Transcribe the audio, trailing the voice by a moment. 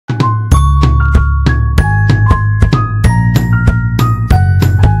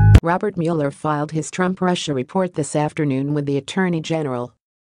Robert Mueller filed his Trump-Russia report this afternoon with the Attorney General.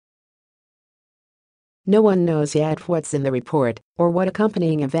 No one knows yet what's in the report or what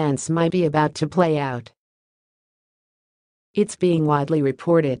accompanying events might be about to play out. It's being widely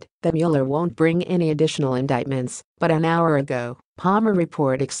reported that Mueller won't bring any additional indictments, but an hour ago, Palmer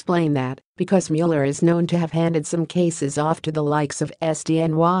Report explained that, because Mueller is known to have handed some cases off to the likes of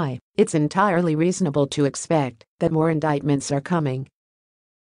SDNY, it's entirely reasonable to expect that more indictments are coming.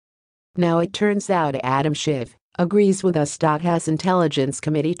 Now it turns out Adam Schiff agrees with us. House Intelligence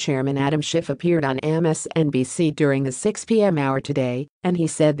Committee Chairman Adam Schiff appeared on MSNBC during the 6 p.m. hour today, and he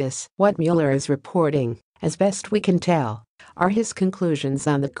said this: "What Mueller is reporting, as best we can tell, are his conclusions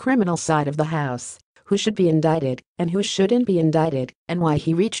on the criminal side of the House, who should be indicted and who shouldn't be indicted, and why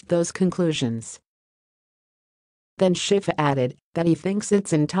he reached those conclusions." Then Schiff added that he thinks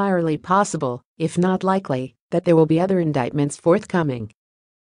it's entirely possible, if not likely, that there will be other indictments forthcoming.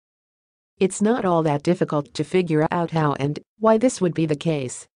 It's not all that difficult to figure out how and why this would be the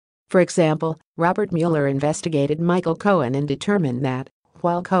case. For example, Robert Mueller investigated Michael Cohen and determined that,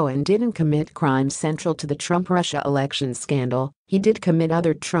 while Cohen didn't commit crimes central to the Trump-Russia election scandal, he did commit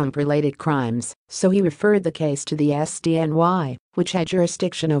other Trump-related crimes, so he referred the case to the SDNY, which had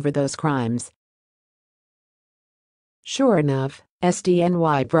jurisdiction over those crimes. Sure enough,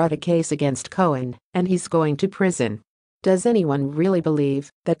 SDNY brought a case against Cohen, and he's going to prison. Does anyone really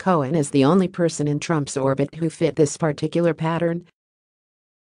believe that Cohen is the only person in Trump's orbit who fit this particular pattern?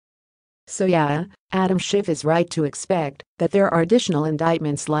 So yeah, Adam Schiff is right to expect that there are additional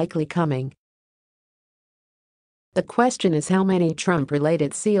indictments likely coming. The question is how many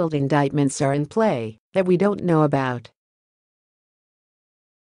Trump-related sealed indictments are in play that we don't know about.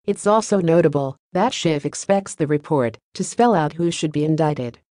 It's also notable that Schiff expects the report to spell out who should be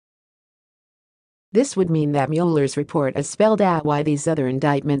indicted. This would mean that Mueller's report has spelled out why these other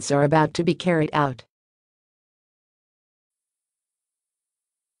indictments are about to be carried out.